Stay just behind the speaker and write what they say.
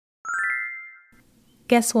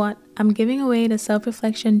Guess what? I'm giving away the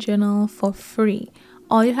Self-Reflection Journal for free.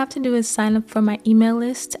 All you have to do is sign up for my email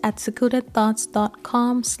list at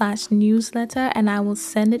secludedthoughts.com/newsletter and I will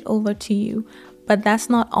send it over to you. But that's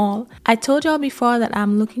not all. I told y'all before that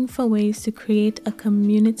I'm looking for ways to create a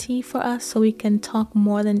community for us so we can talk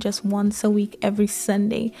more than just once a week every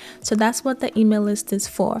Sunday. So that's what the email list is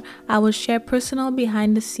for. I will share personal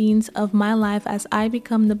behind the scenes of my life as I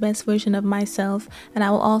become the best version of myself, and I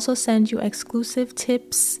will also send you exclusive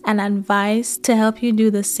tips and advice to help you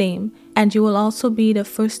do the same. And you will also be the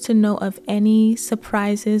first to know of any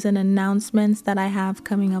surprises and announcements that I have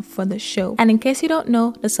coming up for the show. And in case you don't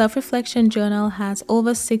know, the Self-Reflection Journal has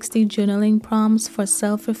over 60 journaling prompts for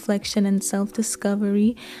self-reflection and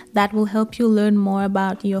self-discovery that will help you learn more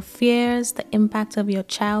about your fears, the impact of your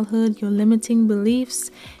childhood, your limiting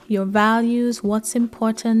beliefs, your values, what's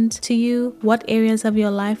important to you, what areas of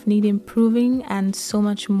your life need improving, and so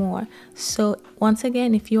much more. So once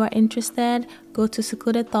again, if you are interested, go to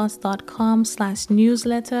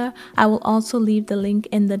secludedthoughts.com/newsletter. I will also leave the link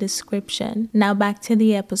in the description. Now back to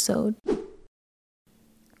the episode.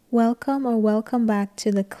 Welcome back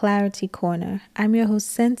to the Clarity Corner. I'm your host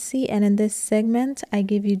Sensi, and in this segment, I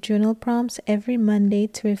give you journal prompts every Monday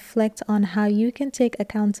to reflect on how you can take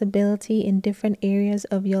accountability in different areas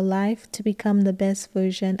of your life to become the best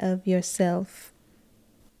version of yourself.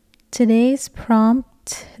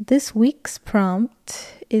 This week's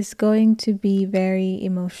prompt is going to be very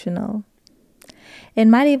emotional. It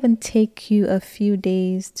might even take you a few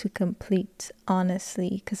days to complete,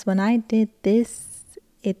 honestly, because when I did this,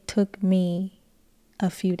 it took me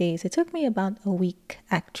a few days. It took me about a week,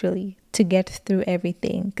 actually, to get through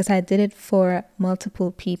everything because I did it for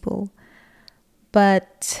multiple people.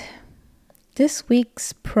 But this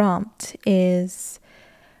week's prompt is: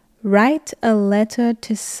 write a letter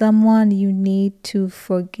to someone you need to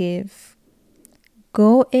forgive.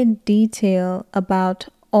 Go in detail about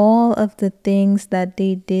all of the things that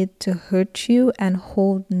they did to hurt you and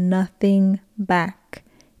hold nothing back.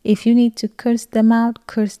 If you need to curse them out,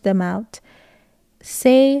 curse them out.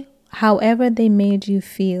 Say however they made you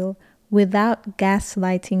feel without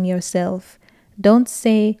gaslighting yourself. Don't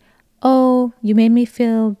say, oh, you made me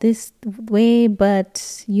feel this way,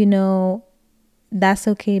 but that's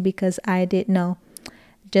okay because I didn't know.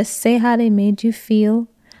 Just say how they made you feel.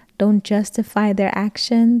 Don't justify their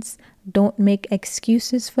actions. Don't make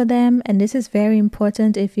excuses for them. And this is very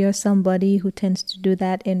important if you're somebody who tends to do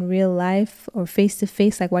that in real life or face to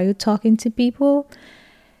face, like while you're talking to people.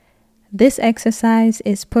 This exercise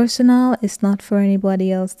is personal. It's not for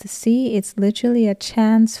anybody else to see. It's literally a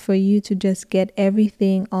chance for you to just get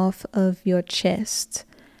everything off of your chest.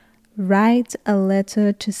 Write a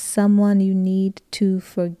letter to someone you need to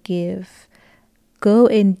forgive. Go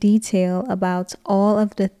in detail about all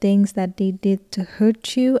of the things that they did to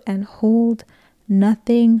hurt you and hold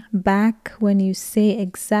nothing back when you say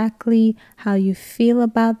exactly how you feel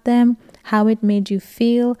about them, how it made you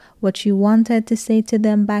feel, what you wanted to say to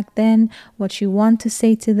them back then, what you want to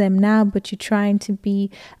say to them now, but you're trying to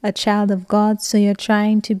be a child of God, so you're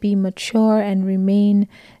trying to be mature and remain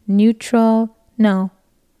neutral. No,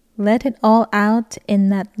 let it all out in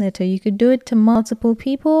that letter. You could do it to multiple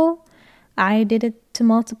people. I did it to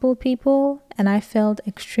multiple people and I felt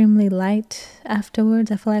extremely light afterwards.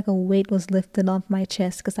 I felt like a weight was lifted off my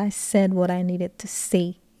chest because I said what I needed to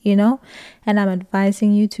say, and I'm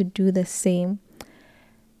advising you to do the same.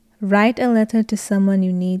 Write a letter to someone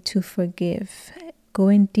you need to forgive. Go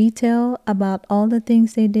in detail about all the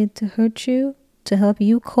things they did to hurt you, to help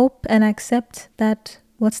you cope and accept that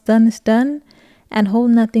what's done is done, and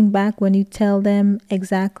hold nothing back when you tell them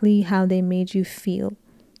exactly how they made you feel.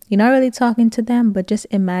 You're not really talking to them, but just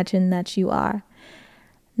imagine that you are.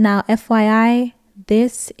 Now, FYI,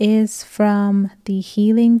 this is from the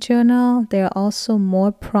Healing Journal. There are also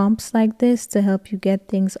more prompts like this to help you get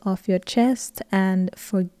things off your chest and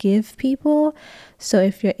forgive people. So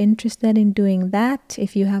if you're interested in doing that,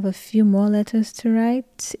 if you have a few more letters to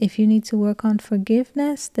write, if you need to work on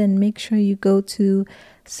forgiveness, then make sure you go to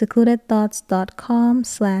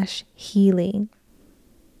secludedthoughts.com/healing.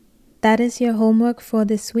 That is your homework for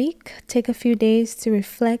this week. Take a few days to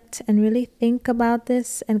reflect and really think about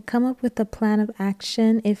this and come up with a plan of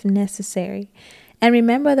action if necessary. And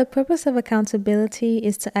remember, the purpose of accountability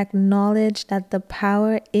is to acknowledge that the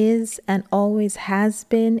power is and always has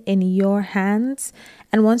been in your hands.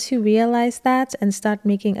 And once you realize that and start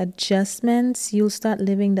making adjustments, you'll start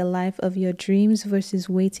living the life of your dreams versus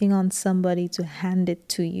waiting on somebody to hand it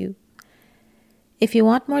to you. If you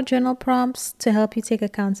want more journal prompts to help you take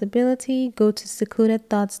accountability, go to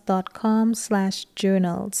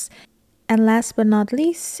secludedthoughts.com/journals. And last but not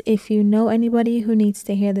least, if you know anybody who needs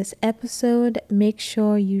to hear this episode, make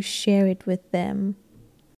sure you share it with them.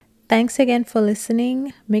 Thanks again for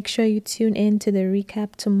listening. Make sure you tune in to the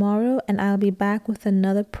recap tomorrow, and I'll be back with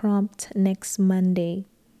another prompt next Monday.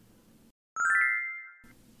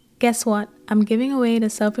 Guess what? I'm giving away the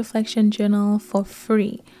Self-Reflection Journal for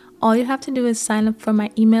free. All you have to do is sign up for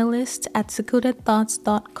my email list at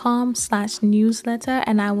secludedthoughts.com/newsletter,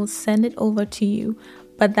 and I will send it over to you.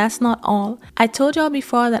 But that's not all. I told y'all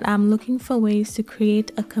before that I'm looking for ways to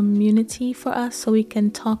create a community for us so we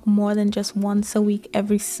can talk more than just once a week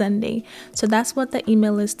every Sunday. So that's what the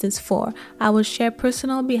email list is for. I will share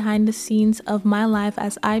personal behind the scenes of my life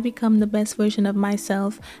as I become the best version of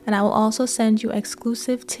myself, and I will also send you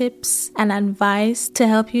exclusive tips and advice to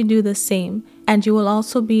help you do the same. And you will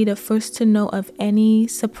also be the first to know of any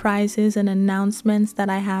surprises and announcements that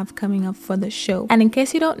I have coming up for the show. And in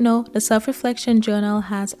case you don't know, the Self-Reflection Journal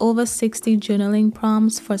has over 60 journaling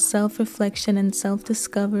prompts for self-reflection and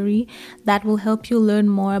self-discovery that will help you learn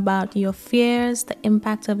more about your fears, the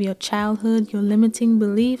impact of your childhood, your limiting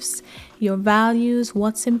beliefs, your values,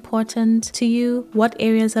 what's important to you, what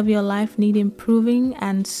areas of your life need improving,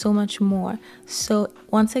 and so much more. So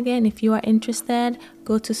once again, if you are interested,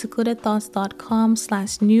 go to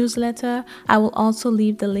secludedthoughts.com/newsletter. I will also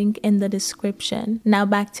leave the link in the description. Now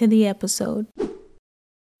back to the episode.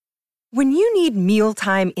 When you need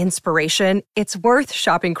mealtime inspiration, it's worth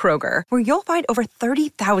shopping Kroger, where you'll find over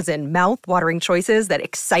 30,000 mouth-watering choices that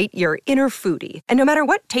excite your inner foodie. And no matter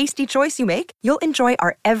what tasty choice you make, you'll enjoy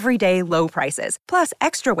our everyday low prices, plus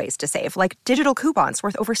extra ways to save, like digital coupons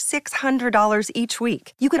worth over $600 each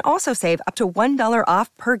week. You can also save up to $1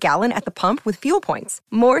 off per gallon at the pump with fuel points.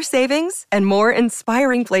 More savings and more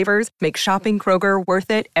inspiring flavors make shopping Kroger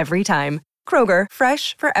worth it every time. Kroger,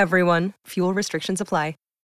 fresh for everyone. Fuel restrictions apply.